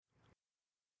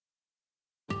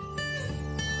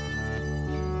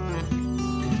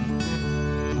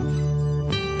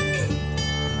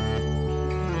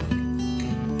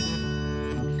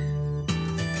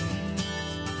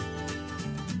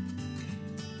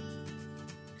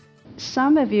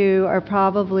some of you are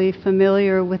probably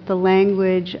familiar with the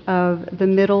language of the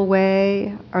middle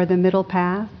way or the middle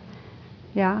path.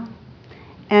 Yeah?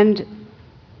 And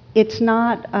it's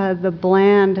not the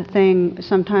bland thing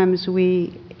sometimes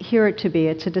we hear it to be.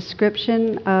 It's a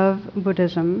description of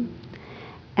Buddhism.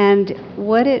 And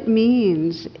what it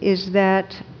means is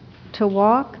that to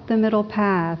walk the middle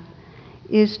path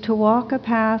is to walk a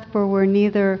path where we're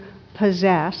neither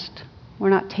possessed, we're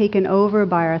not taken over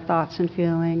by our thoughts and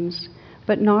feelings,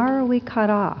 but nor are we cut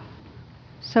off.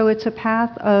 So it's a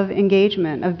path of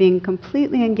engagement, of being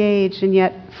completely engaged and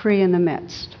yet free in the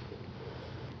midst.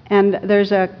 And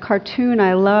there's a cartoon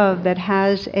I love that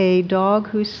has a dog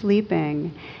who's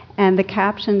sleeping, and the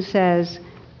caption says,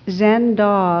 "Zen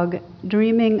dog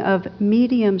dreaming of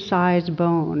medium-sized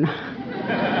bone."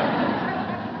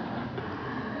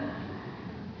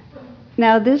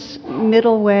 Now, this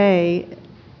middle way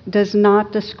does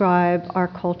not describe our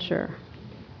culture.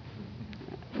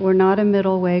 We're not a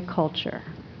middle way culture.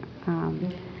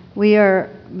 We are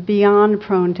beyond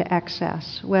prone to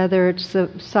excess, whether it's the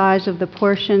size of the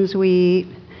portions we eat,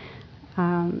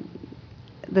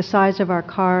 the size of our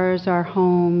cars, our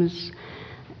homes,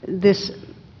 this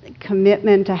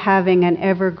commitment to having an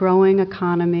ever-growing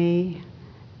economy.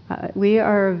 We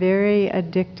are a very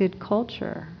addicted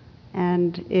culture.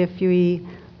 And if we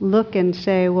look and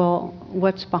say, well,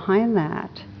 what's behind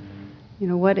that? You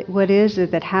know, what is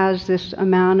it that has this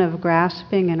amount of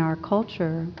grasping in our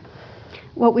culture?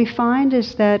 What we find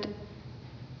is that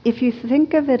if you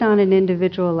think of it on an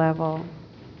individual level,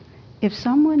 if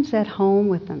someone's at home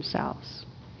with themselves,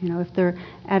 you know, if they're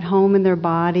at home in their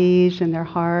bodies and their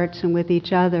hearts and with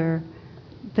each other,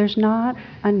 there's not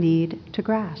a need to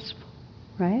grasp,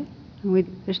 right?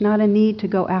 There's not a need to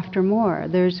go after more.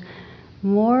 There's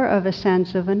more of a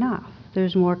sense of enough.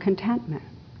 There's more contentment.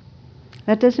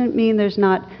 That doesn't mean there's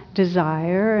not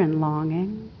desire and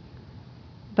longing,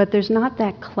 but there's not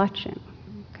that clutching,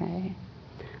 okay?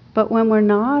 But when we're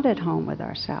not at home with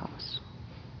ourselves,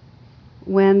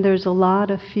 when there's a lot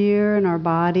of fear in our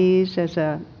bodies as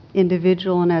an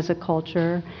individual and as a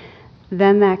culture,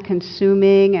 then that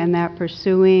consuming and that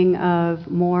pursuing of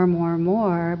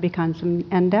more becomes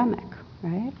endemic,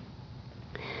 right?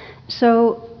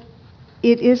 So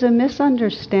it is a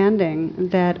misunderstanding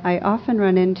that I often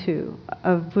run into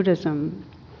of Buddhism,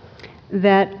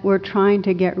 that we're trying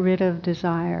to get rid of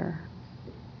desire.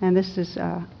 And this is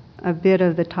a bit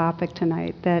of the topic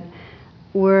tonight, that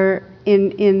we're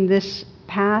in this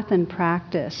path and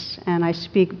practice, and I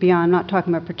speak beyond, I'm not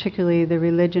talking about particularly the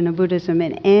religion of Buddhism,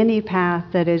 in any path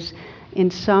that is in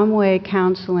some way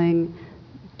counseling,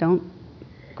 don't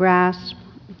grasp,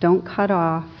 don't cut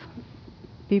off,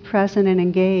 be present and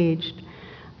engaged.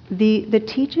 The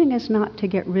teaching is not to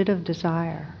get rid of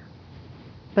desire,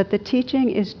 but the teaching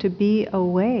is to be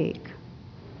awake,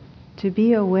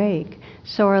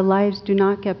 so our lives do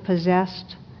not get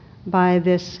possessed by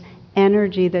this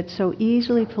energy that so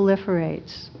easily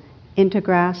proliferates into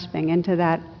grasping, into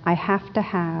that I have to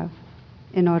have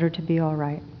in order to be all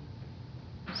right.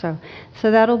 So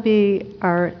that'll be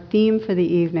our theme for the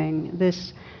evening,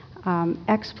 this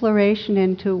exploration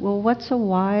into, well, what's a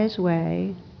wise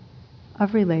way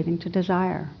of relating to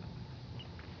desire?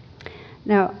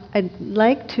 Now, I'd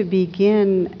like to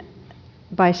begin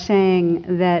by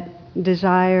saying that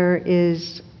desire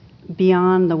is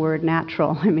beyond the word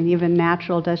natural. I mean, even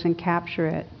natural doesn't capture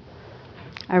it.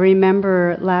 I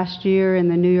remember last year in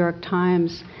the New York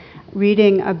Times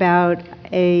reading about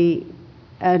a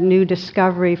new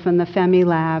discovery from the Fermi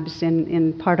labs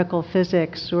in particle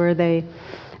physics, where they,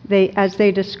 as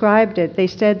they described it, they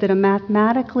said that a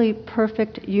mathematically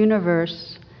perfect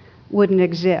universe wouldn't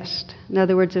exist. In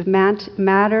other words, if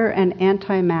matter and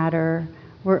antimatter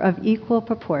were of equal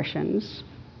proportions,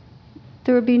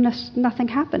 there would be nothing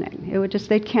happening. It would just,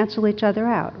 they'd cancel each other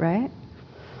out, right?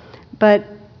 But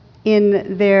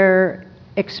in their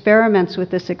experiments with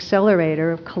this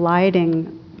accelerator of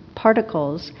colliding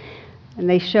particles, and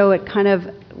they show it kind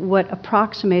of what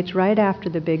approximates right after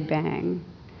the Big Bang,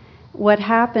 what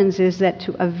happens is that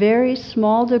to a very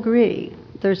small degree,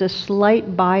 there's a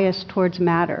slight bias towards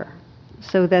matter,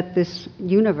 so that this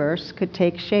universe could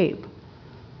take shape.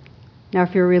 Now,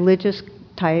 if you're a religious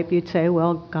type, you'd say,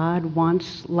 well, God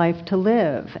wants life to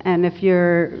live. And if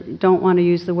you don't want to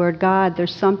use the word God,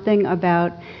 there's something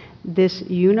about this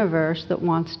universe that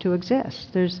wants to exist.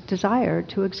 There's desire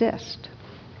to exist.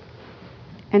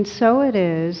 And so it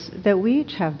is that we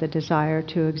each have the desire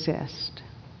to exist.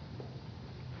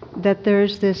 That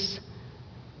there's this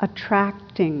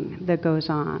attracting that goes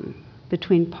on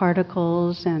between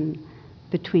particles and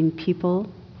between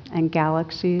people and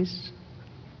galaxies.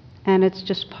 And it's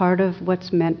just part of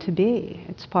what's meant to be.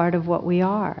 It's part of what we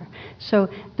are. So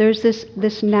there's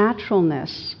this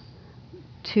naturalness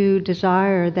to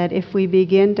desire that if we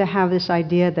begin to have this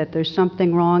idea that there's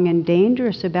something wrong and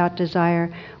dangerous about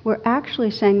desire, we're actually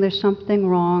saying there's something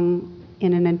wrong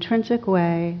in an intrinsic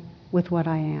way with what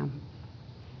I am.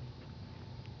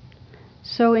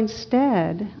 So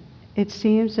instead, it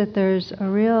seems that there's a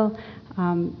real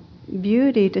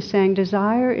beauty to saying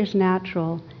desire is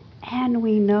natural, and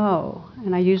we know,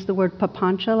 and I used the word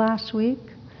papancha last week,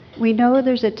 we know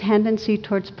there's a tendency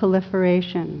towards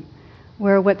proliferation,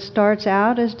 where what starts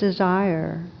out as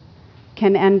desire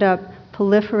can end up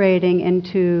proliferating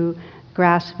into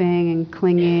grasping and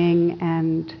clinging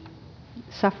and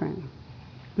suffering.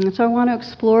 And so I want to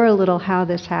explore a little how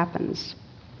this happens.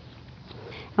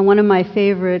 And one of my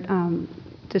favorite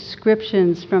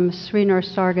descriptions from Sri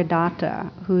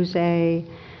Nisargadatta, who's a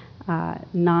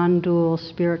non-dual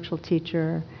spiritual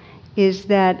teacher, is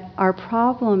that our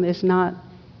problem is not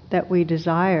that we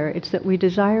desire, it's that we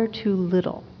desire too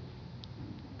little.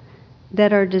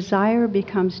 That our desire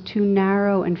becomes too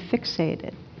narrow and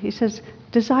fixated. He says,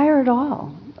 desire it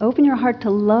all. Open your heart to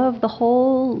love the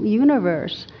whole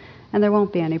universe, and there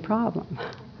won't be any problem.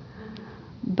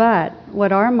 But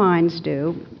what our minds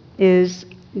do is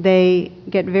they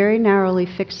get very narrowly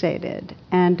fixated,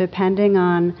 and depending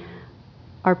on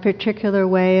our particular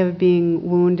way of being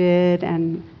wounded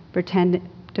and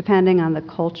depending on the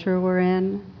culture we're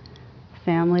in,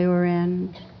 family we're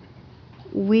in,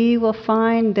 we will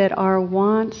find that our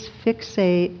wants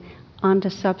fixate onto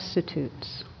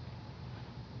substitutes.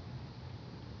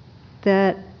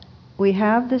 That we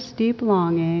have this deep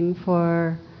longing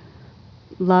for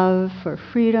love, for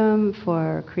freedom,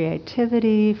 for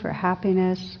creativity, for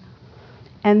happiness.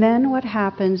 And then what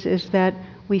happens is that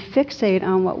we fixate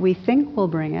on what we think will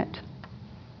bring it,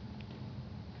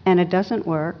 and it doesn't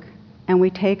work, and we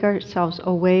take ourselves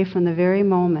away from the very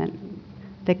moment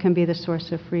that can be the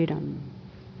source of freedom.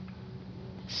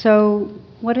 So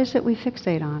what is it we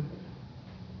fixate on?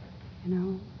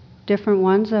 Different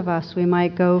ones of us, we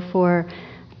might go for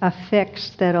a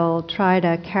fix that'll try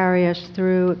to carry us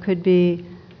through. It could be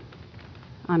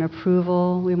on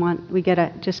approval. We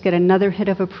just get another hit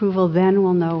of approval, then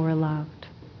we'll know we're loved.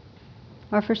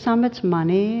 Or for some it's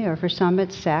money, or for some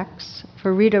it's sex.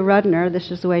 For Rita Rudner,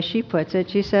 this is the way she puts it,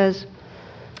 she says,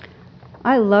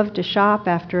 I love to shop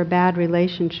after a bad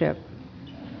relationship.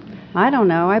 I don't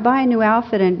know, I buy a new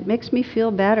outfit and it makes me feel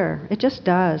better. It just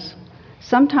does.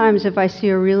 Sometimes if I see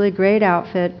a really great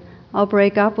outfit, I'll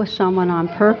break up with someone on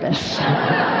purpose.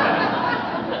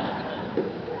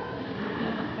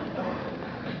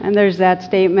 And there's that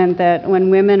statement that when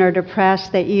women are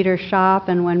depressed, they eat or shop,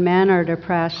 and when men are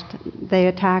depressed, they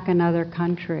attack another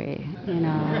country,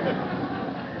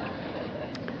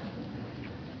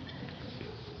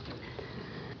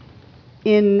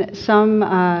 In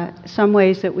some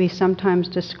ways that we sometimes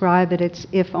describe it, it's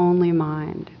if-only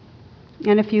mind.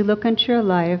 And if you look into your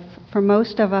life, for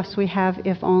most of us we have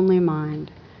if-only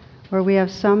mind, where we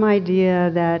have some idea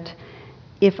that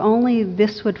if only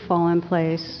this would fall in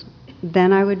place,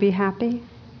 then I would be happy.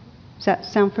 Does that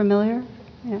sound familiar?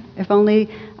 Yeah. If only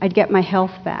I'd get my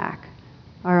health back,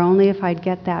 or only if I'd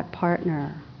get that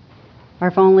partner, or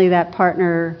if only that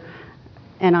partner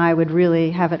and I would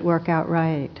really have it work out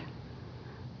right.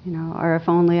 Or if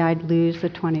only I'd lose the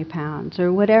 20 pounds,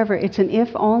 or whatever. It's an if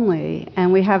only,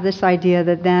 and we have this idea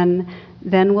that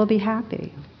then we'll be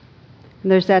happy.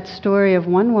 And there's that story of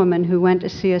one woman who went to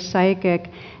see a psychic,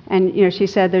 and she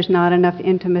said, there's not enough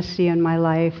intimacy in my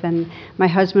life, and my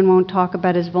husband won't talk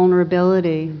about his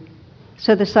vulnerability.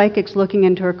 So the psychic's looking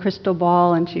into her crystal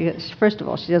ball, and first of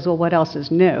all, she says, well, what else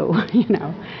is new?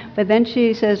 But then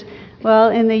she says, well,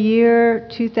 in the year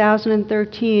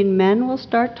 2013, men will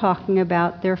start talking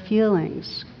about their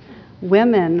feelings.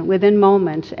 Women, within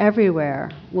moments,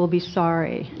 everywhere, will be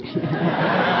sorry.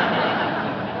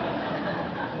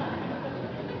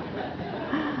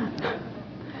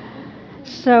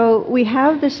 So we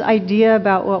have this idea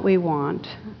about what we want,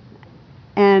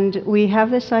 and we have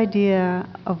this idea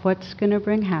of what's going to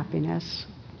bring happiness,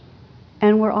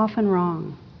 and we're often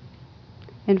wrong.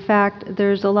 In fact,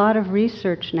 there's a lot of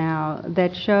research now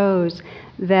that shows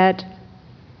that,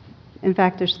 in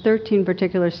fact, there's 13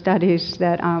 particular studies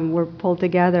that were pulled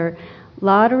together.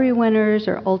 Lottery winners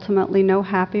are ultimately no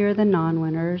happier than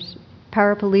non-winners.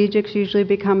 Paraplegics usually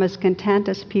become as content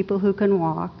as people who can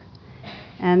walk.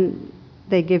 And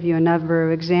they give you a number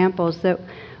of examples that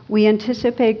we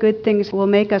anticipate good things will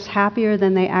make us happier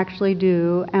than they actually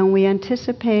do, and we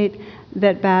anticipate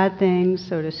that bad things,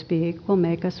 so to speak, will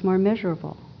make us more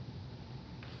miserable.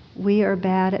 We are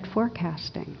bad at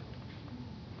forecasting.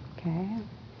 Okay?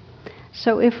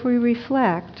 So if we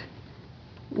reflect,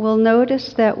 we'll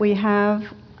notice that we have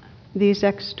these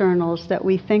externals that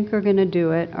we think are going to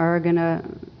do it, are going to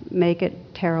make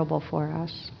it terrible for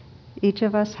us. Each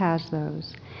of us has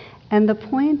those. And the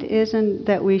point isn't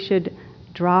that we should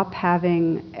drop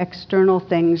having external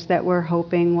things that we're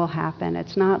hoping will happen.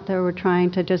 It's not that we're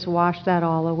trying to just wash that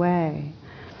all away.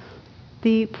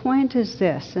 The point is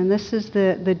this, and this is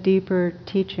the deeper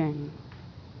teaching,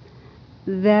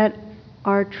 that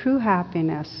our true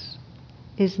happiness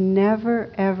is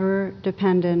never, ever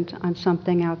dependent on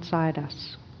something outside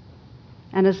us.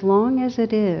 And as long as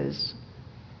it is,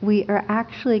 we are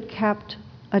actually kept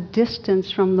a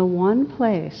distance from the one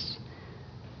place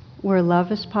where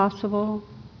love is possible,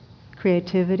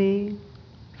 creativity,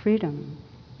 freedom.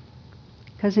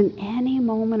 Because in any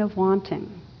moment of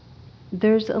wanting,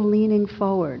 there's a leaning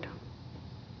forward.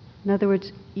 In other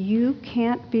words, you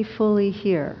can't be fully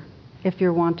here if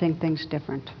you're wanting things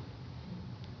different.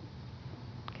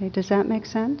 Okay, does that make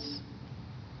sense?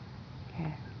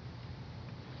 Okay.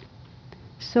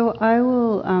 So I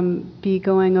will be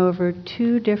going over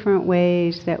 2 different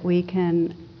ways that we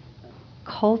can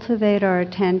cultivate our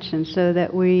attention so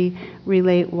that we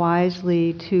relate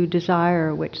wisely to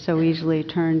desire, which so easily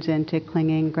turns into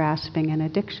clinging, grasping, and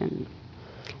addiction.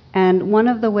 And one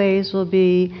of the ways will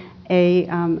be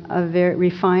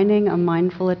refining a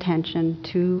mindful attention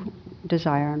to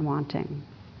desire and wanting.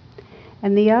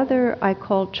 And the other I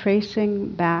call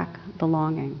tracing back the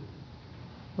longing.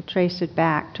 We'll trace it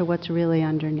back to what's really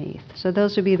underneath. So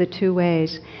those would be the 2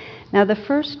 ways. Now the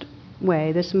first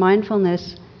way, this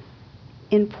mindfulness,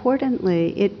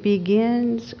 importantly, it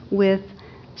begins with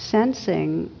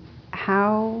sensing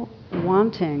how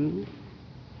wanting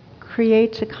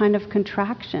creates a kind of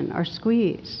contraction or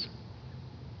squeeze.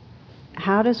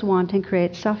 How does wanting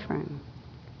create suffering?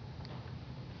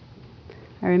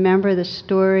 I remember the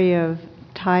story of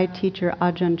Thai teacher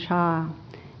Ajahn Chah,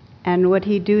 and what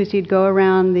he'd do is he'd go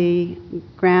around the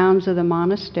grounds of the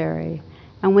monastery,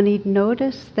 and when he'd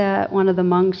noticed that one of the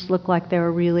monks looked like they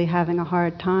were really having a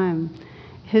hard time,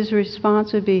 his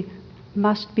response would be,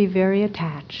 "Must be very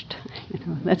attached."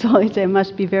 That's all he'd say,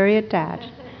 "Must be very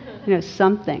attached."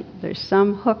 Something. There's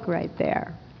some hook right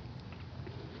there.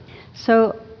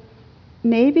 So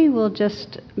maybe we'll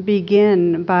just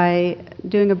begin by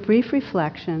doing a brief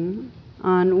reflection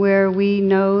on where we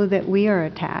know that we are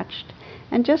attached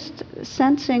and just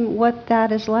sensing what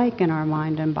that is like in our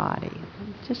mind and body,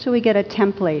 just so we get a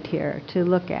template here to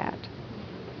look at.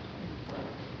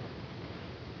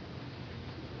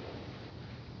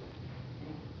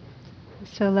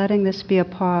 So letting this be a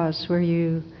pause where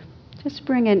you just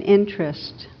bring an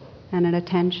interest and an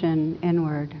attention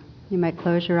inward. You might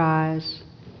close your eyes.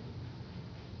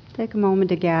 Take a moment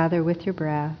to gather with your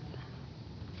breath.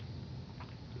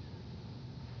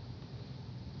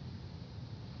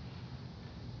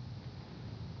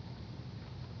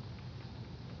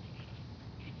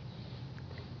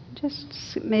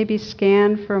 Just maybe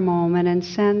scan for a moment and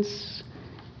sense,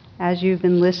 as you've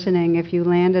been listening, if you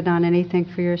landed on anything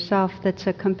for yourself that's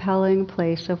a compelling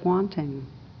place of wanting,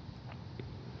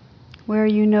 where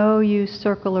you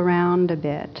circle around a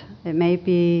bit. It may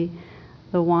be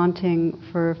the wanting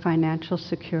for financial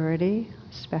security,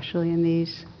 especially in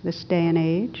this day and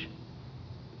age.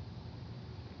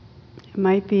 It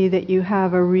might be that you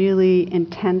have a really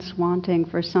intense wanting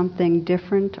for something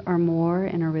different or more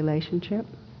in a relationship,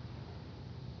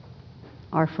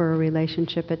 or for a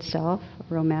relationship itself,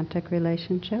 a romantic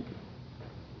relationship.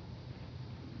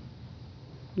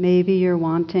 Maybe you're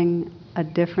wanting a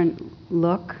different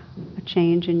look, a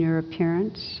change in your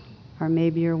appearance, or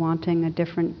maybe you're wanting a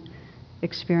different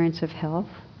experience of health.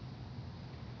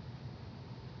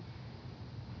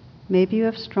 Maybe you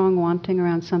have strong wanting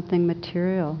around something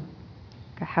material,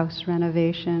 like a house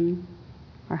renovation,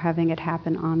 or having it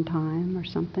happen on time or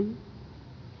something.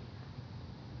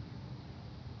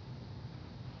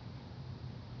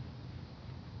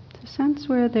 To sense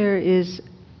where there is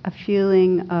a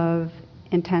feeling of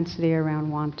intensity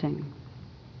around wanting.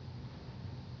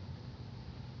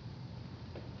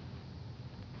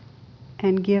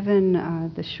 And given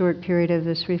the short period of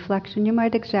this reflection, you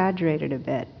might exaggerate it a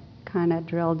bit, kind of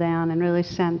drill down and really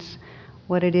sense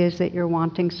what it is that you're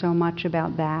wanting so much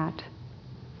about that.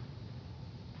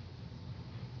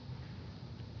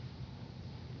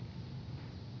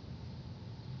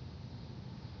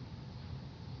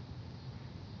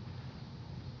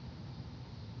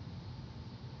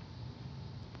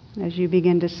 As you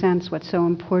begin to sense what's so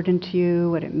important to you,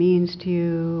 what it means to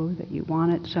you, that you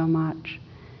want it so much,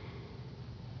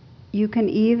 you can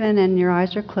even, and your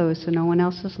eyes are closed so no one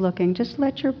else is looking, just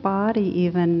let your body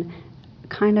even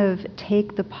kind of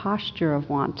take the posture of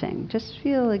wanting. Just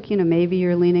feel like, maybe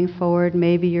you're leaning forward,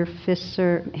 maybe your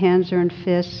hands are in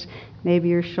fists, maybe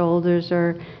your shoulders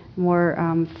are more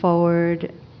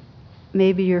forward,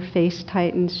 maybe your face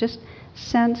tightens. Just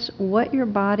sense what your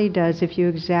body does if you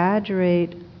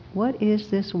exaggerate. What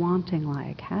is this wanting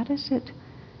like? How does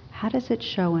it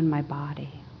show in my body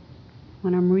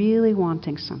when I'm really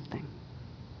wanting something?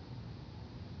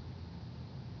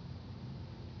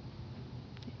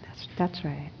 That's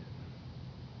right.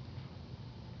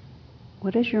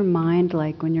 What is your mind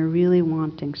like when you're really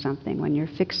wanting something, when you're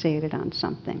fixated on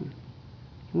something?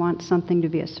 You want something to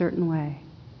be a certain way.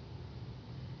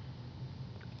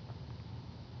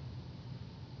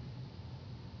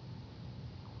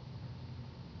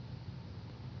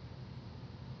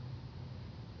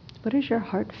 What does your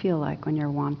heart feel like when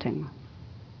you're wanting?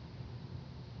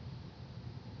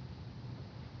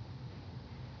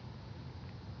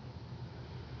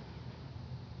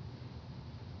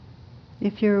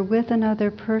 If you're with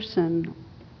another person,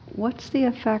 what's the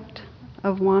effect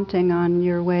of wanting on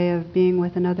your way of being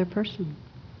with another person?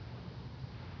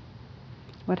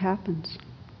 What happens?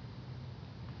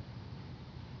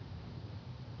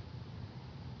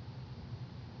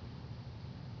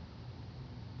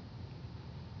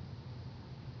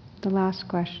 The last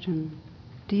question.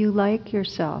 Do you like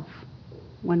yourself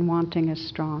when wanting is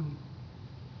strong?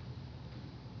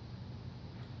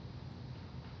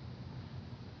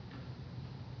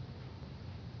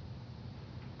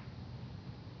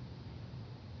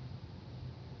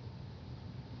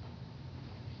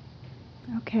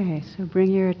 Okay, so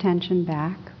bring your attention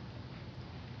back.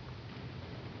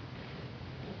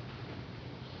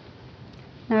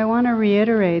 Now I want to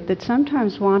reiterate that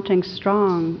sometimes wanting's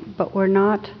strong, but we're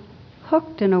not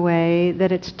hooked in a way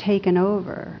that it's taken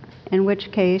over, in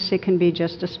which case it can be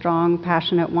just a strong,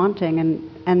 passionate wanting,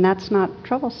 and that's not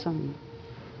troublesome.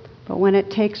 But when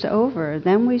it takes over,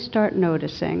 then we start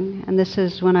noticing, and this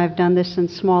is when I've done this in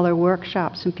smaller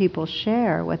workshops and people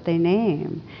share what they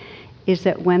name, is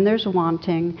that when there's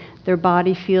wanting, their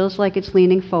body feels like it's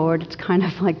leaning forward. It's kind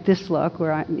of like this look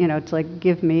where, it's like,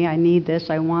 give me, I need this,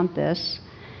 I want this.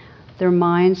 Their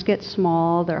minds get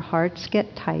small, their hearts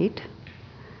get tight.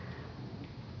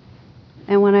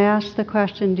 And when I ask the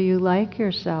question, do you like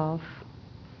yourself?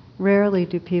 Rarely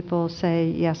do people say,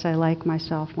 yes, I like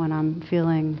myself when I'm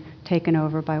feeling taken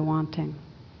over by wanting.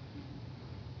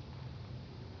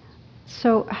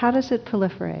 So how does it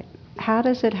proliferate? How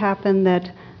does it happen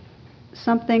that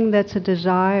something that's a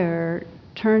desire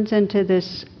turns into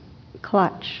this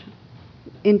clutch,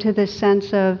 into this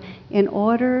sense of, in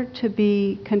order to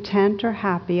be content or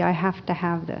happy, I have to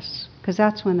have this, because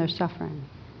that's when they're suffering.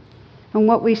 And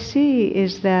what we see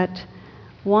is that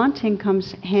wanting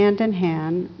comes hand in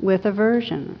hand with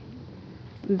aversion,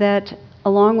 that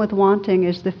along with wanting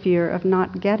is the fear of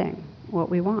not getting what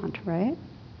we want, right?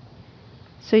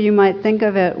 So you might think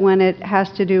of it when it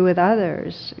has to do with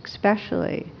others,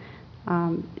 especially.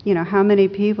 How many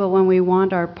people, when we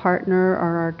want our partner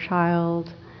or our child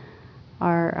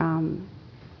or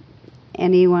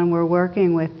anyone we're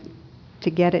working with to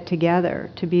get it together,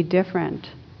 to be different,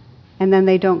 and then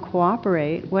they don't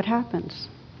cooperate, what happens?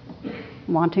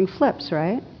 Wanting flips,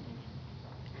 right?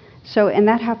 So, and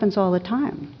that happens all the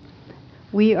time.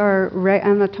 I'm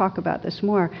going to talk about this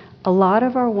more. A lot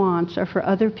of our wants are for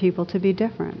other people to be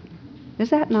different.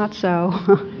 Is that not so?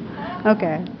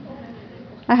 Okay.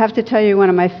 I have to tell you one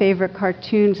of my favorite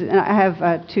cartoons. I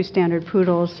have 2 standard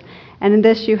poodles, and in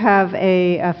this you have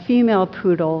a female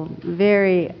poodle,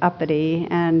 very uppity,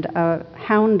 and a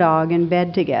hound dog in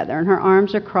bed together, and her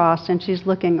arms are crossed, and she's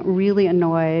looking really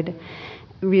annoyed,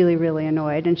 really, really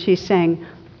annoyed, and she's saying,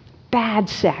 bad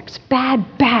sex, bad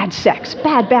sex,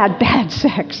 bad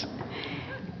sex.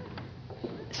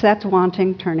 So that's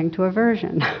wanting turning to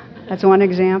aversion. That's one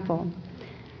example.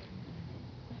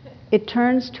 It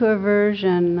turns to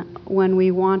aversion when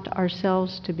we want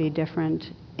ourselves to be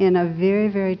different in a very,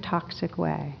 very toxic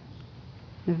way.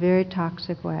 A very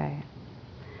toxic way.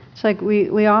 It's like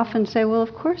we often say, well,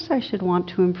 of course I should want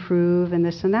to improve and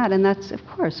this and that. And that's, of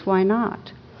course, why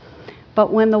not?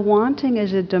 But when the wanting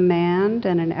is a demand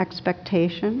and an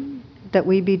expectation that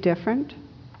we be different,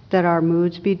 that our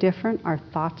moods be different, our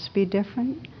thoughts be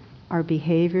different, our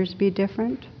behaviors be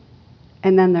different,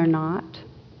 and then they're not,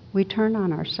 we turn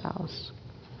on ourselves.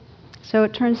 So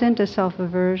it turns into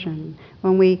self-aversion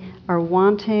when we are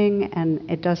wanting and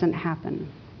it doesn't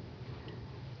happen.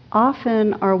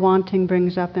 Often our wanting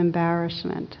brings up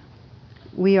embarrassment.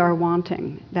 We are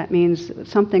wanting. That means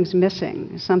something's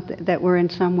missing, something that we're in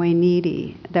some way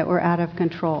needy, that we're out of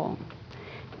control.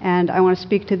 And I want to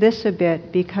speak to this a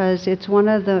bit because it's one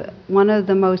of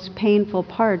the most painful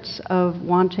parts of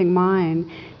wanting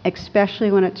mind,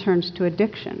 especially when it turns to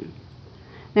addiction.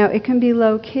 Now, it can be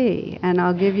low-key, and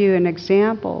I'll give you an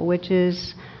example, which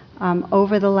is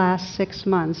over the last 6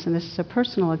 months, and this is a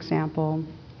personal example.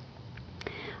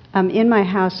 In my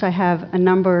house, I have a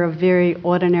number of very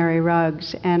ordinary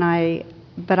rugs,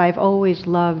 but I've always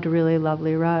loved really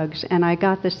lovely rugs, and I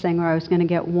got this thing where I was going to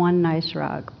get one nice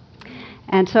rug.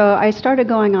 And so I started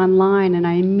going online, and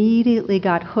I immediately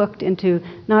got hooked into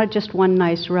not just one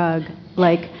nice rug,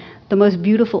 like the most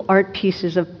beautiful art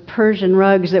pieces of Persian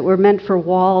rugs that were meant for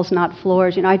walls, not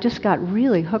floors. I just got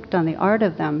really hooked on the art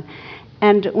of them.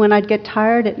 And when I'd get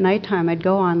tired at nighttime, I'd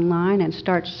go online and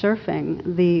start surfing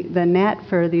the net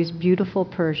for these beautiful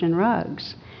Persian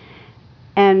rugs.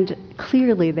 And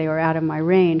clearly they were out of my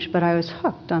range, but I was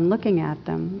hooked on looking at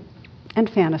them and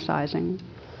fantasizing.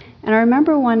 And I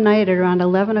remember one night at around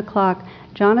 11 o'clock,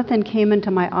 Jonathan came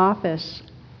into my office,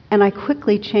 and I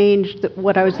quickly changed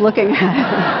what I was looking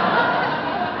at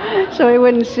so he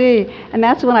wouldn't see. And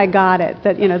that's when I got it,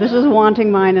 that, this was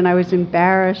wanting mind, and I was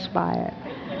embarrassed by it.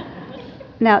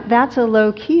 Now, that's a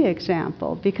low-key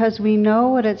example, because we know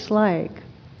what it's like,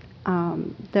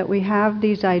 that we have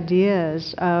these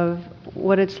ideas of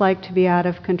what it's like to be out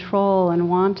of control and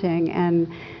wanting,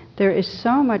 and there is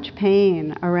so much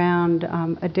pain around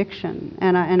addiction.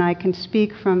 And I can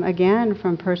speak from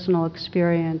personal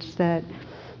experience that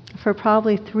for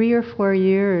probably 3 or 4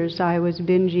 years I was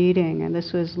binge eating, and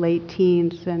this was late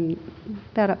teens and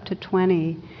about up to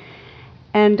 20.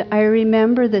 And I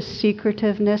remember the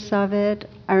secretiveness of it.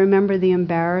 I remember the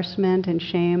embarrassment and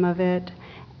shame of it.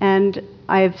 And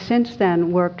I've since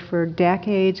then worked for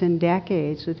decades and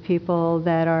decades with people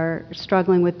that are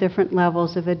struggling with different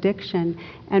levels of addiction.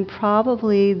 And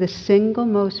probably the single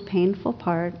most painful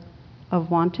part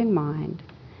of wanting mind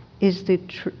is the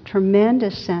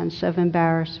tremendous sense of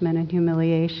embarrassment and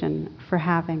humiliation for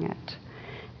having it.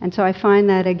 And so I find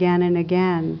that again and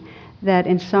again, that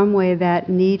in some way that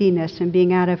neediness and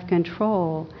being out of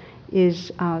control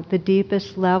is the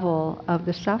deepest level of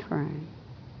the suffering.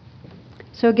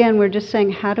 So again, we're just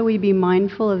saying, how do we be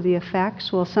mindful of the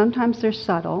effects? Well, sometimes they're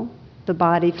subtle, the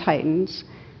body tightens,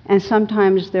 and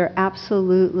sometimes they're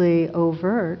absolutely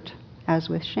overt, as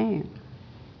with shame.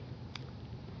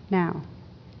 Now,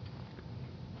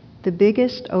 the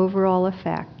biggest overall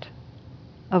effect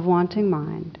of wanting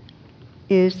mind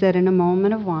is that in a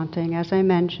moment of wanting, as I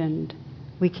mentioned,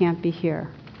 we can't be here.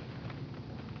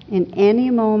 In any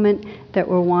moment that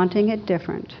we're wanting it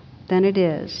different than it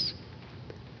is,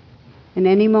 in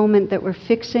any moment that we're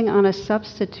fixing on a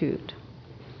substitute,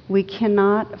 we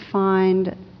cannot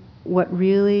find what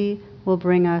really will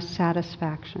bring us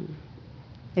satisfaction.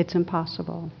 It's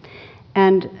impossible.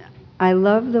 And I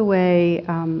love the way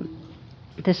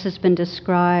this has been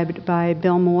described by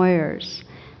Bill Moyers.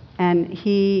 And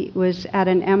he was at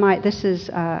an MIT, this is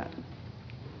the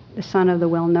son of the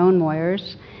well-known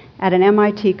Moyers, at an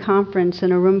MIT conference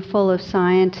in a room full of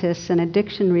scientists and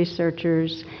addiction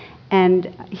researchers. And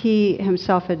he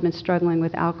himself had been struggling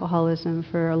with alcoholism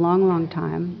for a long, long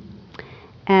time.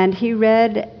 And he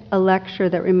read a lecture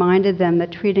that reminded them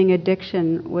that treating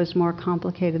addiction was more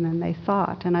complicated than they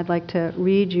thought. And I'd like to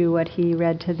read you what he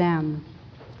read to them.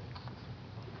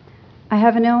 I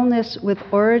have an illness with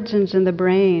origins in the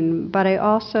brain, but I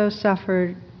also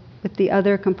suffered with the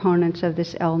other components of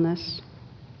this illness.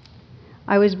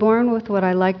 I was born with what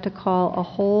I like to call a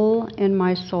hole in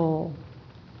my soul,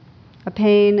 a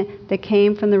pain that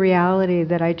came from the reality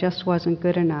that I just wasn't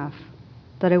good enough,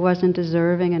 that I wasn't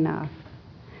deserving enough,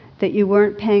 that you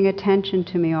weren't paying attention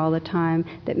to me all the time,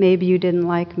 that maybe you didn't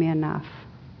like me enough.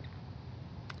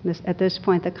 At this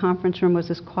point, the conference room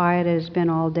was as quiet as it's been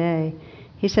all day.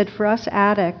 He said, for us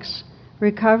addicts,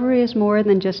 recovery is more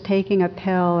than just taking a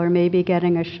pill or maybe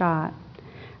getting a shot.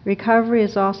 Recovery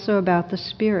is also about the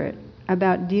spirit,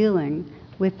 about dealing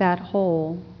with that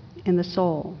hole in the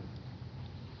soul.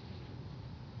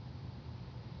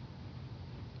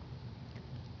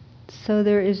 So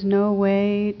there is no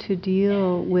way to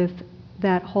deal with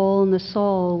that hole in the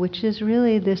soul, which is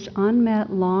really this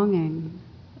unmet longing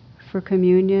for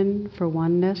communion, for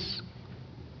oneness,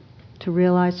 to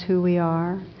realize who we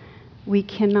are. We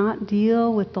cannot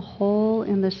deal with the hole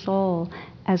in the soul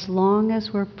as long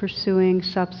as we're pursuing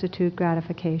substitute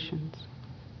gratifications.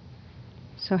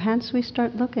 So hence we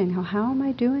start looking, how am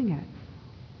I doing it?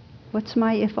 What's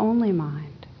my if-only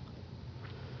mind?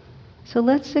 So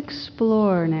let's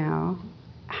explore now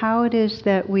how it is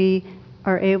that we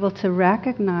are able to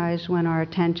recognize when our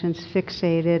attention's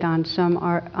fixated on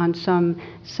some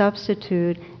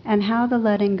substitute, and how the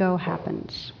letting go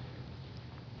happens.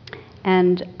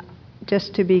 And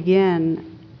just to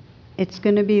begin, it's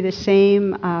going to be the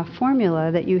same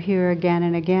formula that you hear again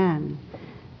and again,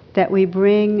 that we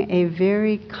bring a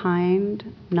very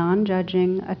kind,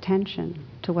 non-judging attention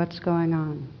to what's going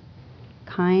on.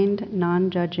 Kind,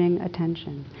 non-judging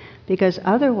attention. Because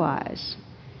otherwise,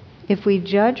 if we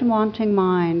judge wanting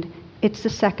mind, it's the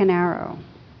second arrow.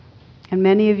 And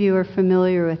many of you are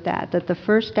familiar with that the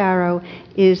first arrow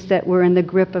is that we're in the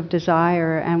grip of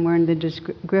desire and we're in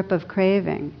the grip of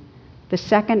craving. The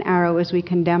second arrow is we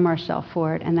condemn ourselves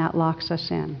for it, and that locks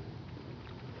us in.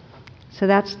 So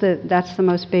that's the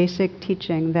most basic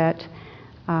teaching, that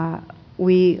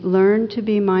we learn to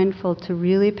be mindful, to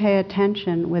really pay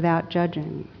attention without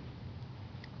judging.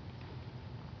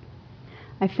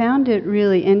 I found it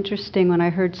really interesting when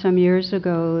I heard some years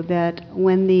ago that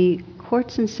when the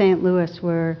courts in St. Louis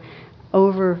were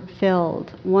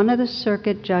overfilled, one of the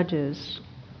circuit judges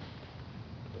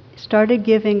started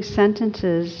giving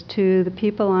sentences to the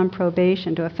people on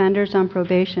probation, to offenders on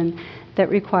probation, that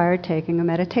required taking a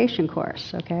meditation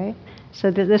course, okay?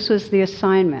 So this was the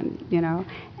assignment,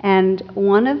 And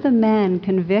one of the men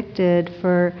convicted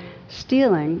for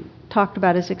stealing talked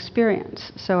about his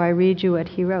experience. So I read you what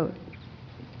he wrote,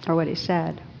 or what he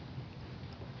said.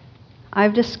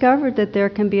 I've discovered that there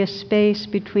can be a space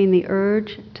between the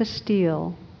urge to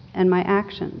steal and my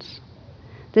actions.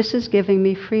 This is giving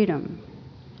me freedom.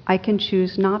 I can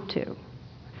choose not to.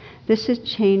 This is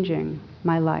changing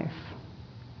my life.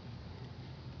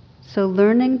 So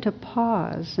learning to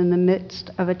pause in the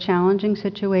midst of a challenging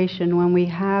situation when we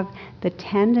have the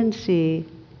tendency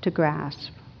to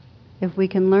grasp. If we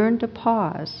can learn to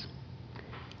pause,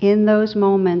 in those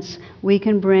moments we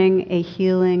can bring a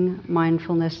healing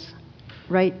mindfulness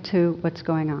right to what's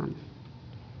going on.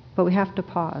 But we have to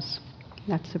pause.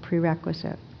 That's the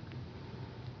prerequisite.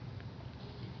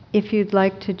 If you'd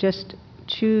like to just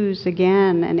choose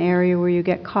again an area where you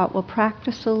get caught, well,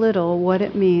 practice a little what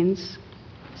it means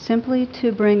simply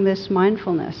to bring this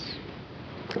mindfulness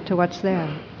to what's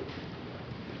there.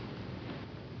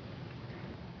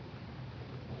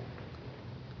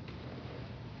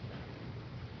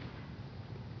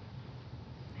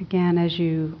 Again, as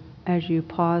you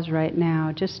pause right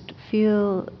now, just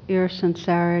feel your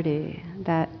sincerity,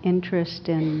 that interest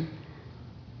in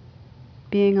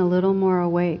being a little more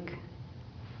awake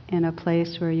in a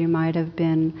place where you might have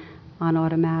been on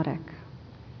automatic.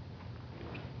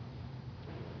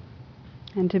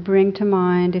 And to bring to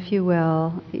mind, if you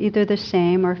will, either the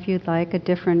same or if you'd like a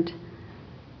different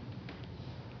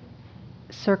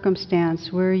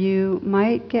circumstance where you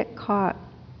might get caught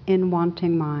in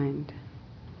wanting mind,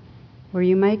 where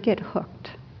you might get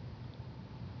hooked.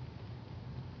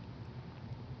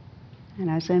 And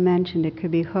as I mentioned, it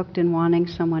could be hooked in wanting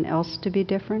someone else to be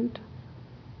different,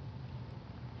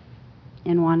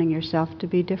 in wanting yourself to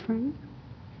be different,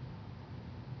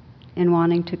 in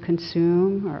wanting to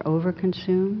consume or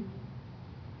overconsume.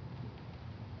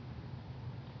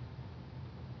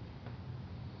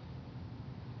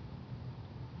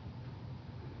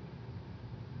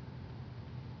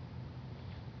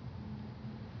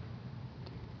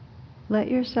 Let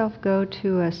yourself go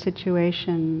to a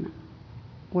situation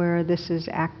where this is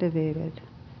activated.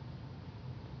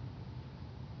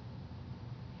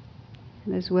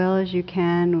 And as well as you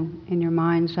can, in your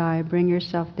mind's eye, bring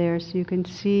yourself there so you can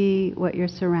see what your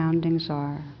surroundings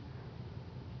are.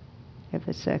 If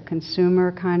it's a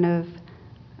consumer kind of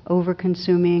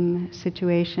over-consuming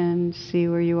situation, see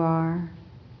where you are.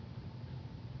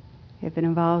 If it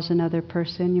involves another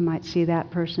person, you might see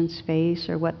that person's face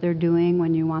or what they're doing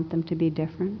when you want them to be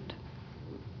different.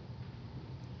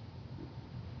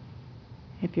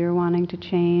 If you're wanting to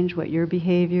change, what your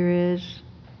behavior is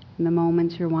in the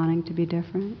moments you're wanting to be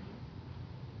different.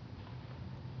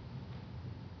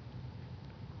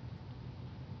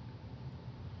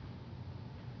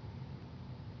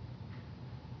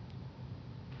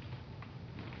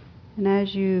 And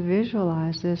as you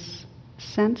visualize this,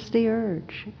 sense the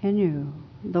urge in you,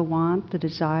 the want, the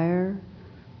desire,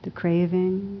 the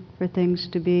craving for things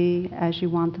to be as you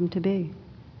want them to be.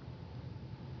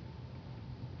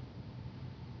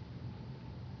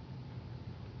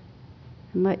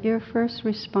 And let your first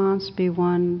response be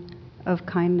one of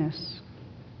kindness,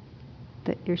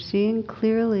 that you're seeing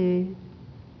clearly,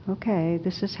 okay,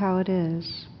 this is how it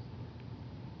is.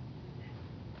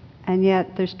 And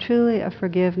yet there's truly a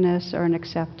forgiveness or an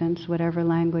acceptance, whatever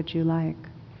language you like.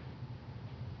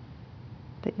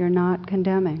 That you're not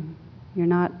condemning. You're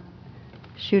not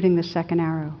shooting the second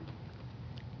arrow.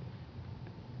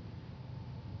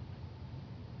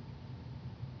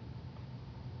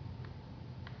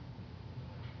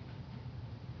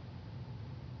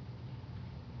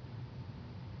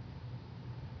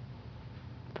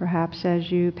 Perhaps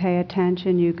as you pay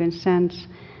attention, you can sense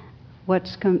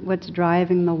what's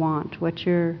driving the want, what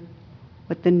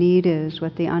the need is,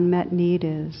 what the unmet need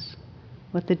is,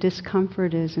 what the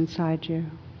discomfort is inside you.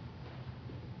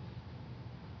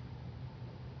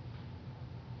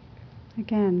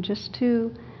 Again, just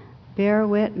to bear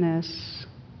witness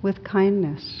with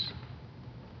kindness.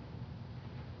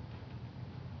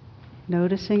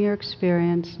 Noticing your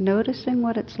experience, noticing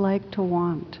what it's like to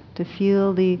want, to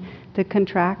feel the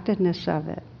contractedness of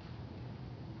it.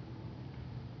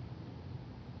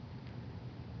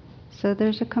 So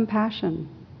there's a compassion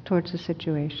towards the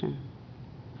situation.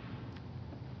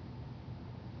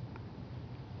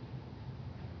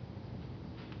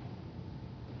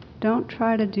 Don't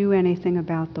try to do anything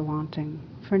about the wanting.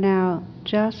 For now,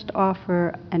 just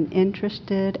offer an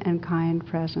interested and kind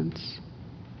presence.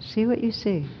 See what you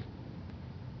see.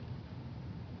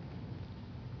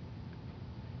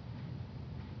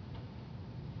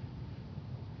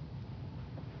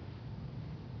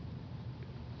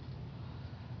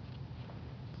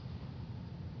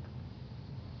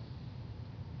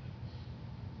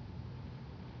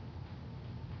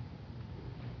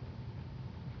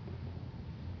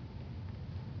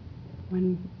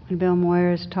 When Bill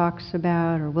Moyers talks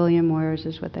about, or William Moyers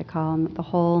is what they call him, the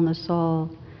whole and the soul,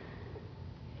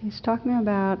 he's talking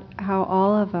about how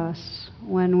all of us,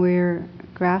 when we're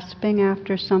grasping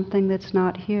after something that's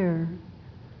not here,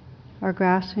 are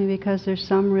grasping because there's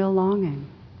some real longing.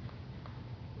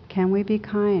 Can we be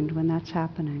kind when that's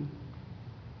happening?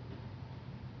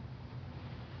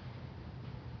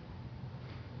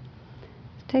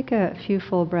 Take a few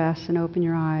full breaths and open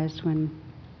your eyes when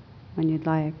you'd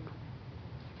like.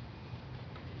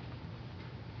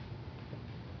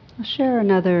 I'll share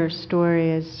another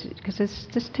story, because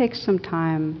this takes some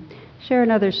time. Share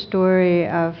another story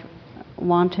of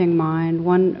wanting mind.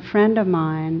 One friend of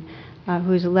mine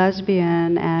who's a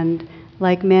lesbian and,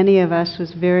 like many of us,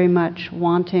 was very much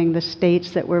wanting the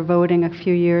states that were voting a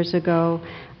few years ago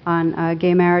on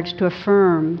gay marriage to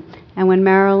affirm. And when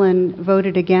Maryland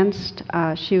voted against,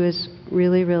 she was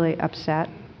really, really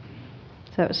upset.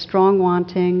 So it was strong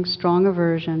wanting, strong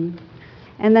aversion.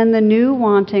 And then the new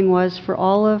wanting was for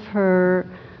all of her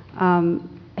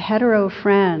hetero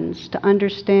friends to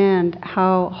understand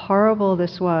how horrible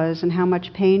this was and how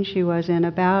much pain she was in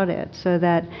about it, so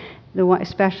that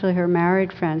especially her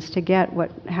married friends, to get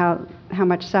how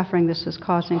much suffering this was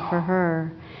causing for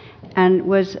her, and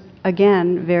was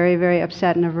again very, very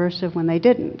upset and aversive when they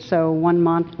didn't. So one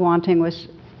wanting was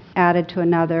added to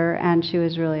another, and she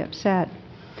was really upset.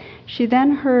 She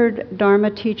then heard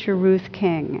Dharma teacher Ruth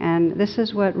King, and this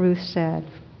is what Ruth said.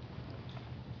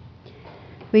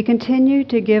 We continue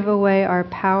to give away our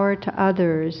power to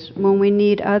others when we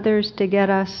need others to get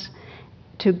us,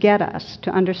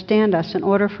 to understand us, in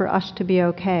order for us to be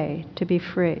okay, to be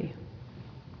free.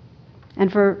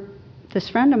 And for this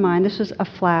friend of mine, this was a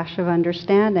flash of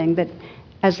understanding that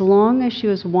as long as she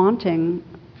was wanting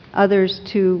others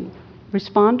to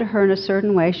respond to her in a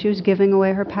certain way, she was giving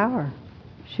away her power.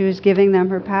 She was giving them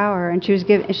her power, and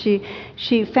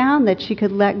she found that she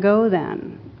could let go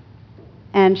then,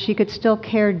 and she could still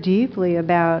care deeply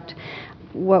about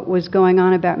what was going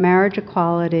on about marriage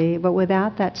equality, but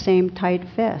without that same tight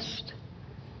fist.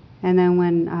 And then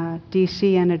when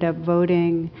D.C. ended up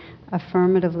voting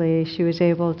affirmatively, she was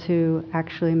able to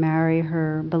actually marry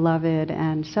her beloved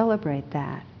and celebrate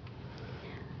that.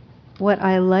 What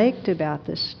I liked about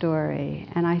this story,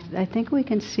 and I think we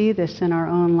can see this in our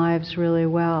own lives really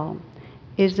well,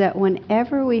 is that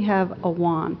whenever we have a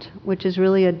want, which is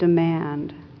really a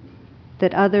demand,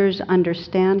 that others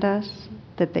understand us,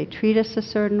 that they treat us a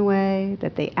certain way,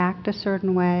 that they act a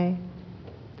certain way,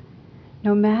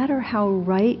 no matter how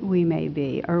right we may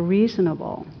be or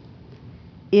reasonable,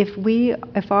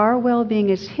 if our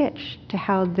well-being is hitched to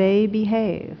how they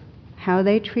behave, how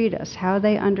they treat us, how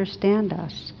they understand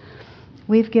us,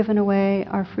 we've given away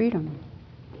our freedom.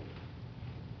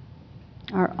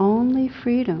 Our only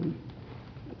freedom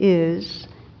is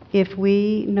if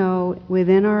we know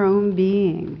within our own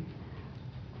being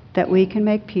that we can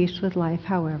make peace with life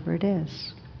however it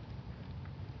is.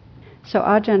 So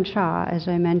Ajahn Chah, as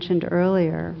I mentioned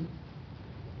earlier,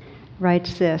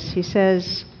 writes this. He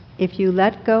says, if you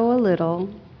let go a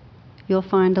little, you'll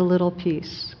find a little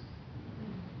peace.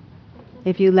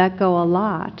 If you let go a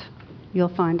lot, you'll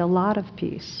find a lot of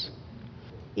peace.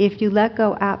 If you let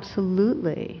go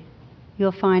absolutely,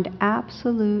 you'll find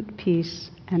absolute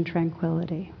peace and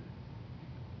tranquility.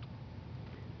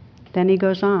 Then he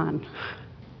goes on.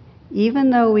 Even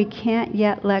though we can't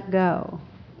yet let go,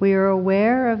 we are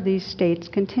aware of these states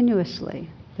continuously,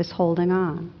 this holding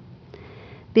on.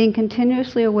 Being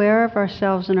continuously aware of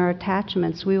ourselves and our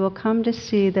attachments, we will come to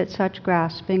see that such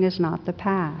grasping is not the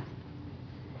path.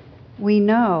 We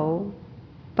know,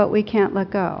 but we can't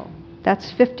let go.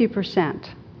 That's 50%.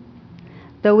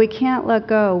 Though we can't let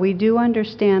go, we do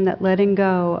understand that letting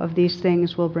go of these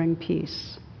things will bring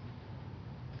peace.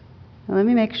 Now, let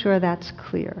me make sure that's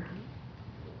clear.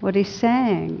 What he's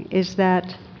saying is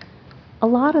that a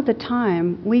lot of the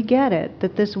time we get it,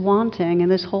 that this wanting and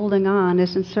this holding on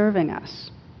isn't serving us.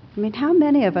 I mean, how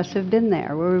many of us have been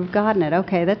there where we've gotten it,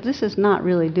 okay, this is not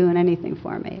really doing anything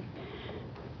for me.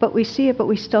 But we see it, but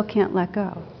we still can't let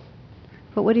go.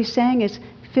 But what he's saying is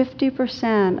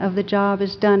 50% of the job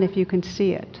is done if you can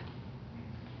see it.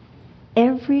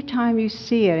 Every time you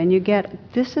see it and you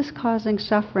get, this is causing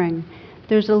suffering,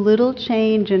 there's a little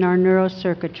change in our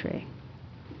neurocircuitry.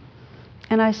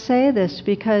 And I say this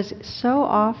because so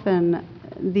often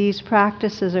these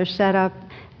practices are set up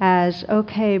as,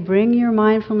 okay, bring your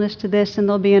mindfulness to this and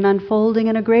there'll be an unfolding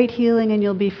and a great healing and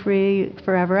you'll be free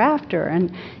forever after.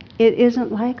 And it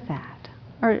isn't like that.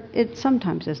 Or it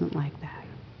sometimes isn't like that.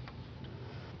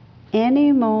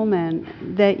 Any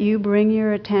moment that you bring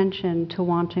your attention to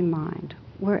wanting mind,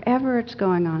 wherever it's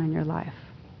going on in your life,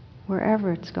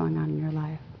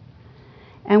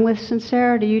 and with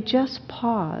sincerity, you just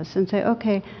pause and say,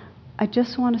 okay, I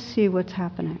just want to see what's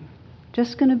happening.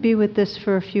 Just going to be with this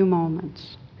for a few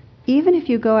moments. Even if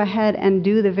you go ahead and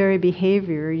do the very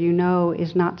behavior you know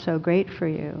is not so great for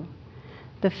you,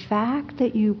 the fact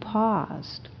that you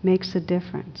paused makes a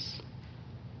difference.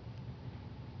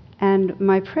 And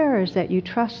my prayer is that you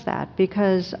trust that,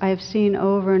 because I've seen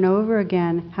over and over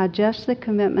again how just the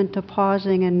commitment to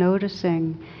pausing and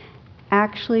noticing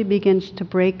actually begins to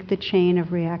break the chain of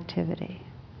reactivity.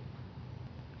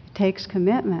 It takes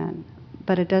commitment,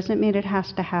 but it doesn't mean it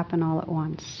has to happen all at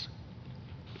once.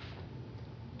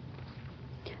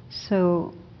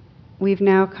 So we've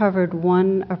now covered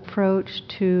one approach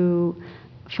to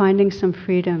finding some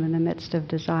freedom in the midst of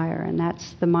desire, and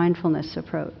that's the mindfulness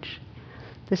approach.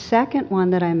 The second one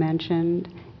that I mentioned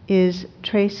is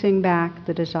tracing back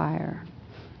the desire.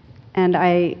 And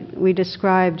we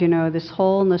described, this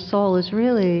hole in the soul is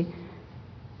really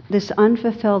this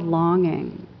unfulfilled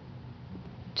longing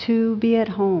to be at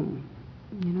home,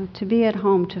 to be at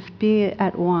home, to be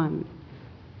at one,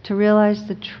 to realize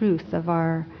the truth of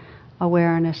our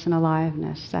awareness and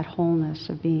aliveness, that wholeness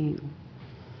of being.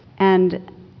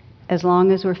 And as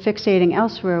long as we're fixating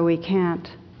elsewhere, we can't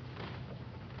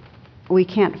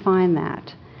find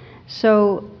that.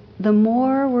 So the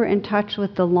more we're in touch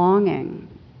with the longing,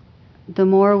 the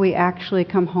more we actually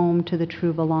come home to the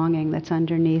true belonging that's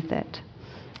underneath it.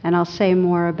 And I'll say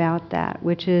more about that,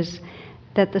 which is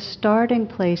that the starting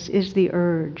place is the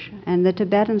urge. And the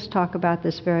Tibetans talk about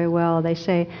this very well. They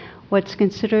say what's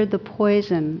considered the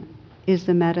poison is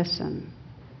the medicine.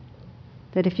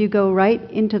 That if you go right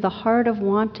into the heart of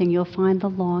wanting, you'll find the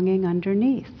longing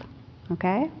underneath.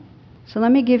 Okay? So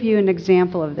let me give you an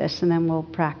example of this, and then we'll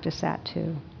practice that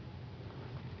too.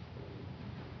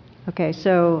 Okay,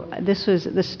 so this was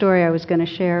the story I was going to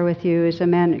share with you. Is a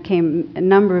man that came a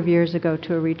number of years ago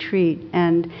to a retreat,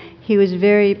 and he was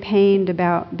very pained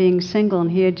about being single,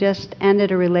 and he had just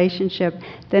ended a relationship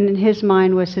that in his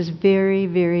mind was his very,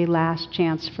 very last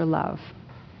chance for love.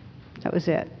 That was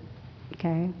it.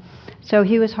 Okay? So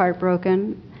he was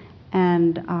heartbroken,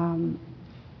 and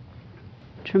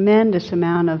tremendous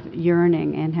amount of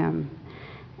yearning in him.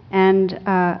 And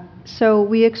so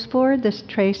we explored this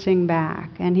tracing back,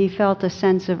 and he felt a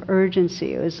sense of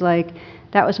urgency. It was like,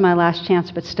 that was my last chance,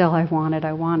 but still I want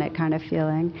it kind of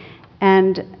feeling.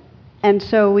 And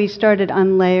so we started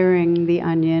unlayering the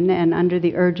onion, and under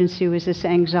the urgency was this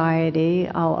anxiety.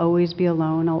 I'll always be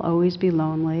alone, I'll always be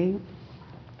lonely.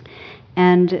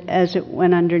 And as it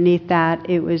went underneath that,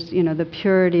 it was, the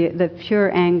purity, the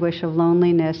pure anguish of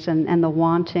loneliness and the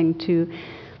wanting to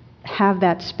have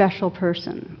that special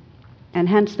person. And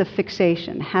hence the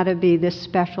fixation, how to be this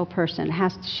special person.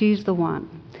 She's the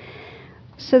one.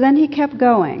 So then he kept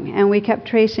going, and we kept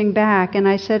tracing back, and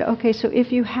I said, okay, so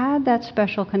if you had that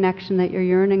special connection that you're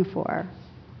yearning for,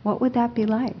 what would that be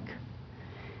like?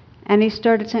 And he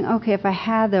started saying, okay, if I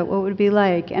had that, what would it be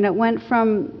like? And it went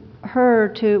from her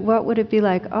to what would it be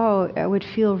like? Oh, I would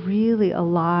feel really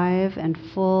alive and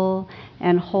full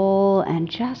and whole and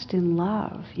just in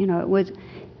love. It was,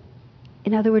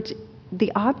 in other words,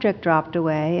 the object dropped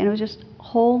away and it was just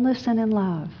wholeness and in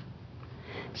love.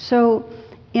 So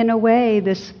in a way,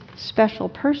 this special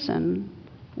person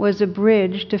was a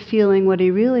bridge to feeling what he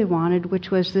really wanted,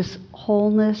 which was this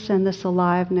wholeness and this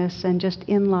aliveness and just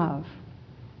in love.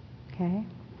 Okay?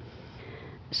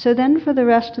 So then for the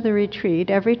rest of the retreat,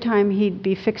 every time he'd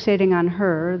be fixating on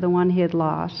her, the one he had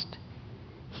lost,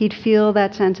 he'd feel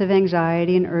that sense of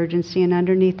anxiety and urgency, and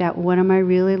underneath that, what am I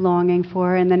really longing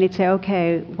for? And then he'd say,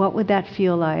 okay, what would that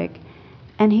feel like?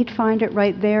 And he'd find it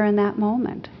right there in that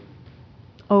moment,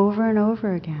 over and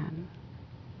over again.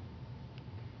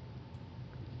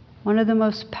 One of the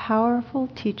most powerful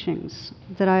teachings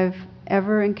that I've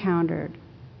ever encountered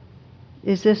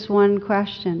is this one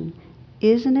question: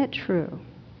 isn't it true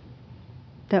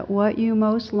that what you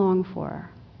most long for,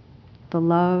 the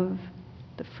love,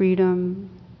 the freedom,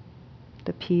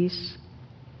 the peace,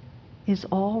 is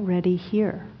already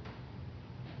here?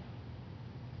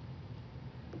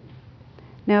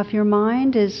 Now, if your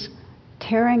mind is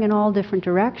tearing in all different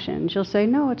directions, you'll say,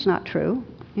 no, it's not true.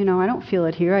 I don't feel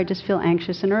it here. I just feel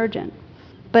anxious and urgent.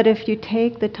 But if you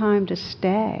take the time to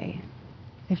stay,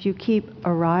 if you keep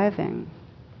arriving,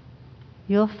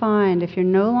 you'll find, if you're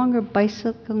no longer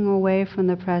bicycling away from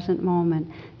the present moment,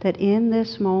 that in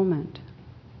this moment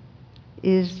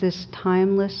is this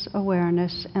timeless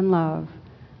awareness and love,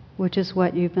 which is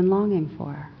what you've been longing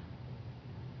for.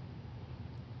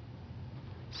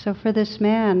 So for this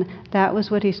man, that was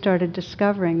what he started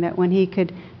discovering, that when he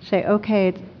could say,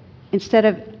 okay, instead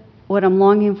of what I'm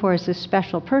longing for is this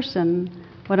special person,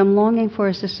 what I'm longing for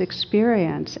is this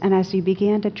experience. And as he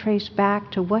began to trace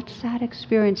back to what's that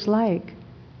experience like,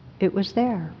 it was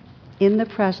there, in the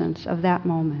presence of that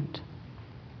moment.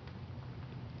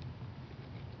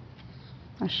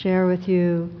 I'll share with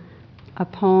you a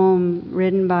poem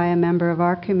written by a member of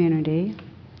our community,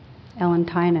 Ellen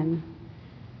Tynan.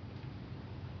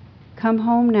 Come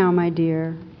home now, my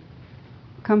dear.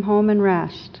 Come home and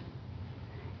rest.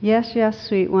 Yes, yes,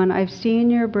 sweet one, I've seen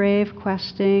your brave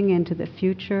questing into the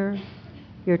future,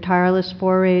 your tireless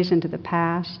forays into the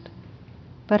past.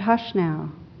 But hush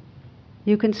now.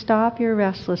 You can stop your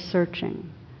restless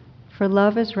searching, for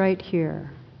love is right here.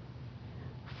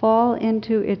 Fall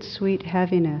into its sweet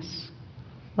heaviness,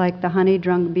 like the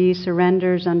honey-drunk bee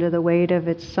surrenders under the weight of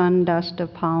its sun dust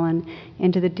of pollen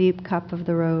into the deep cup of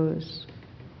the rose.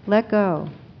 Let go.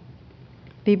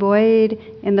 Be buoyed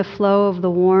in the flow of the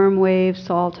warm wave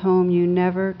salt home you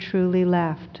never truly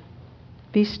left.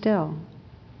 Be still.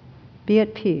 Be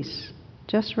at peace.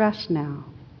 Just rest now.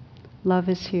 Love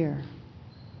is here.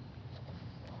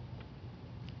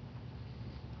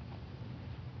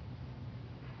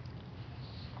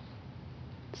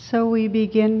 So we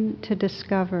begin to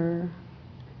discover,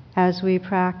 as we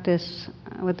practice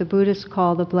what the Buddhists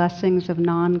call the blessings of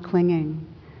non-clinging,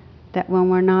 that when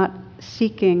we're not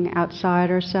seeking outside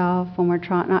ourselves, when we're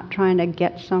not trying to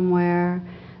get somewhere,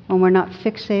 when we're not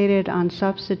fixated on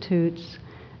substitutes,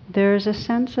 there's a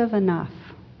sense of enough.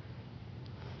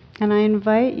 And I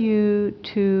invite you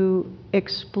to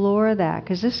explore that,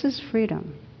 because this is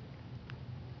freedom.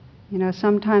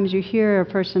 Sometimes you hear a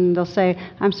person, they'll say,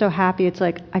 I'm so happy, it's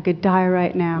like I could die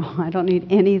right now. I don't need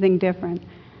anything different.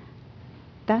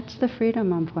 That's the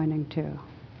freedom I'm pointing to.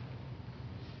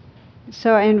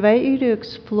 So I invite you to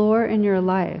explore in your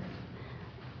life,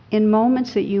 in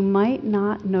moments that you might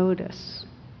not notice,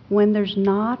 when there's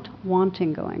not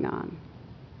wanting going on,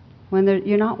 when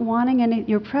you're not wanting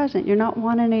you're present, you're not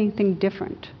wanting anything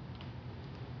different.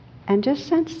 And just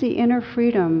sense the inner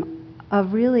freedom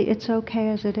of really, it's okay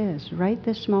as it is, right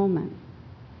this moment.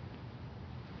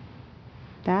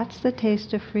 That's the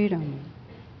taste of freedom.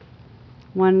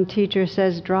 One teacher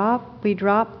says, we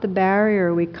drop the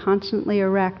barrier we constantly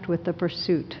erect with the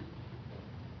pursuit.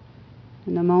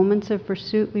 In the moments of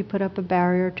pursuit, we put up a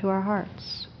barrier to our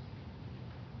hearts.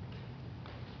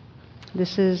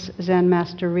 This is Zen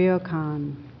Master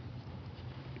Ryokan.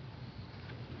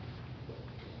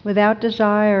 Without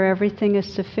desire, everything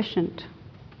is sufficient.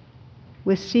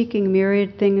 With seeking,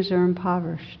 myriad things are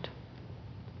impoverished.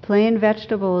 Plain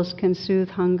vegetables can soothe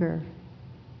hunger.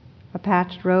 A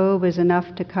patched robe is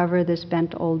enough to cover this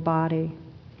bent old body.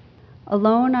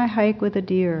 Alone I hike with a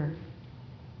deer.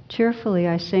 Cheerfully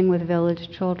I sing with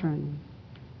village children.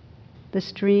 The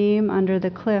stream under the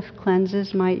cliff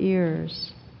cleanses my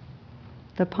ears.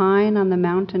 The pine on the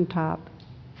mountaintop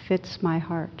fits my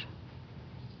heart.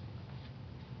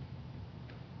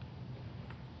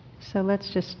 So let's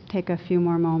just take a few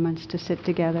more moments to sit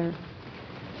together.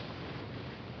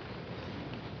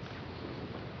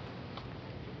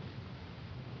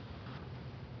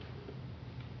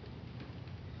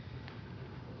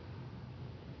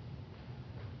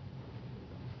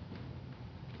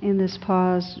 In this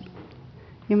pause,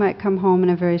 you might come home in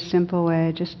a very simple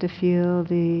way, just to feel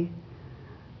the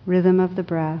rhythm of the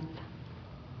breath.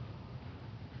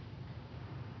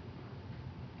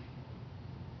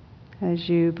 As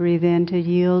you breathe in, to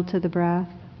yield to the breath,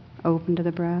 open to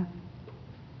the breath.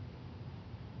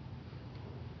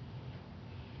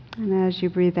 And as you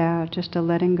breathe out, just a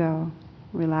letting go,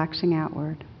 relaxing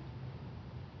outward.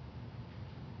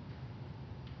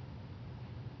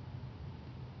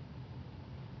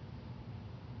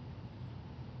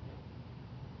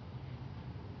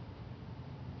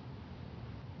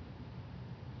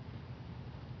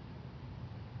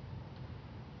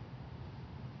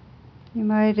 You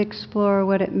might explore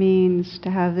what it means to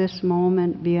have this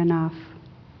moment be enough.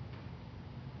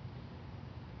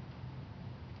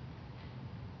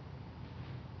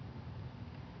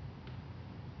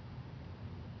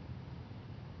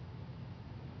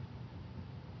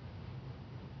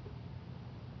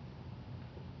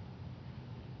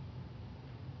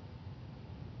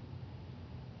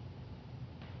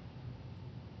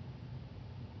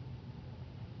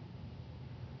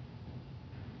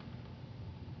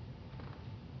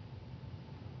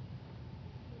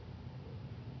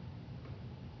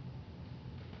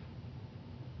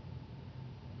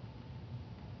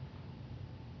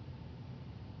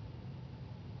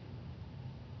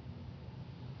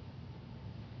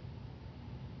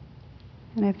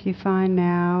 And if you find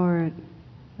now or at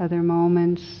other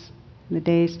moments in the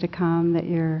days to come that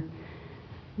your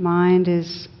mind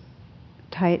is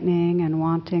tightening and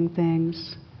wanting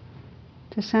things,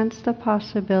 to sense the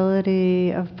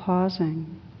possibility of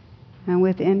pausing and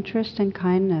with interest and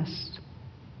kindness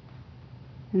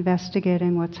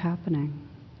investigating what's happening.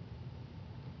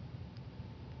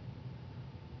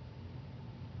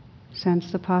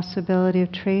 Sense the possibility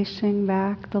of tracing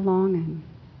back the longing.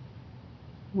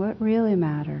 What really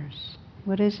matters?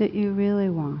 What is it you really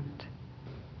want?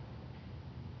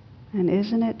 And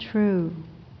isn't it true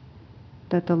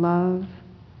that the love,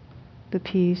 the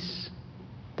peace,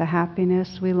 the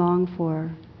happiness we long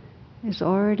for is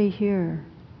already here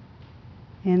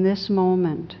in this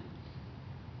moment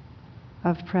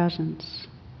of presence,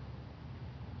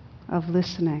 of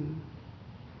listening,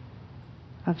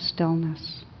 of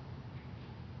stillness?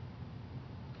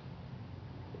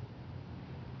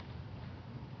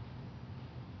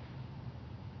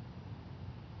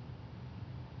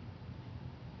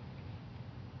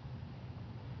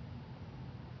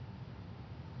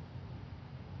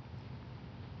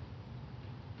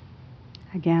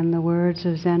 Again, the words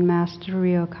of Zen Master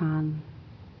Ryokan.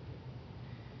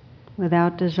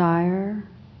 Without desire,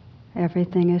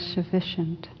 everything is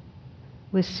sufficient.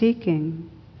 With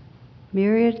seeking,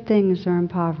 myriad things are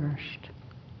impoverished.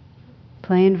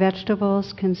 Plain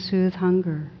vegetables can soothe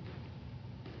hunger.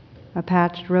 A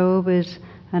patched robe is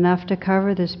enough to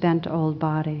cover this bent old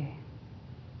body.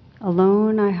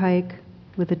 Alone I hike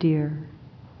with a deer.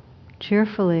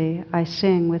 Cheerfully I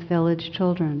sing with village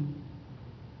children.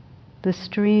 The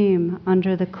stream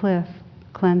under the cliff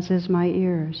cleanses my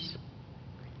ears.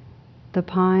 The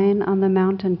pine on the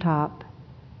mountaintop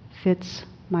fits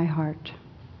my heart.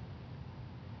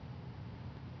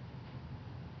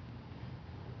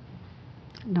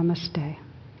 Namaste.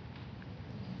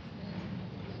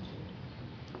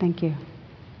 Thank you.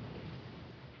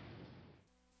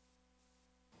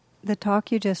 The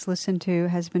talk you just listened to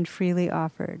has been freely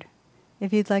offered.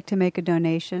 If you'd like to make a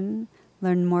donation,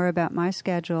 learn more about my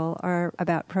schedule, or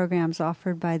about programs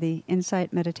offered by the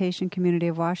Insight Meditation Community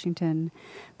of Washington,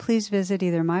 please visit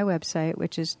either my website,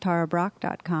 which is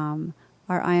tarabrach.com,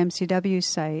 or IMCW's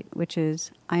site, which is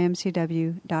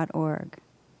imcw.org.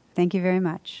 Thank you very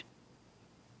much.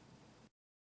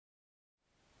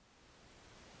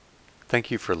 Thank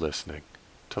you for listening.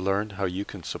 To learn how you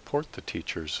can support the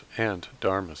teachers and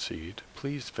Dharma Seed,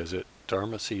 please visit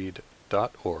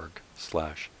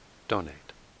dharmaseed.org/donate.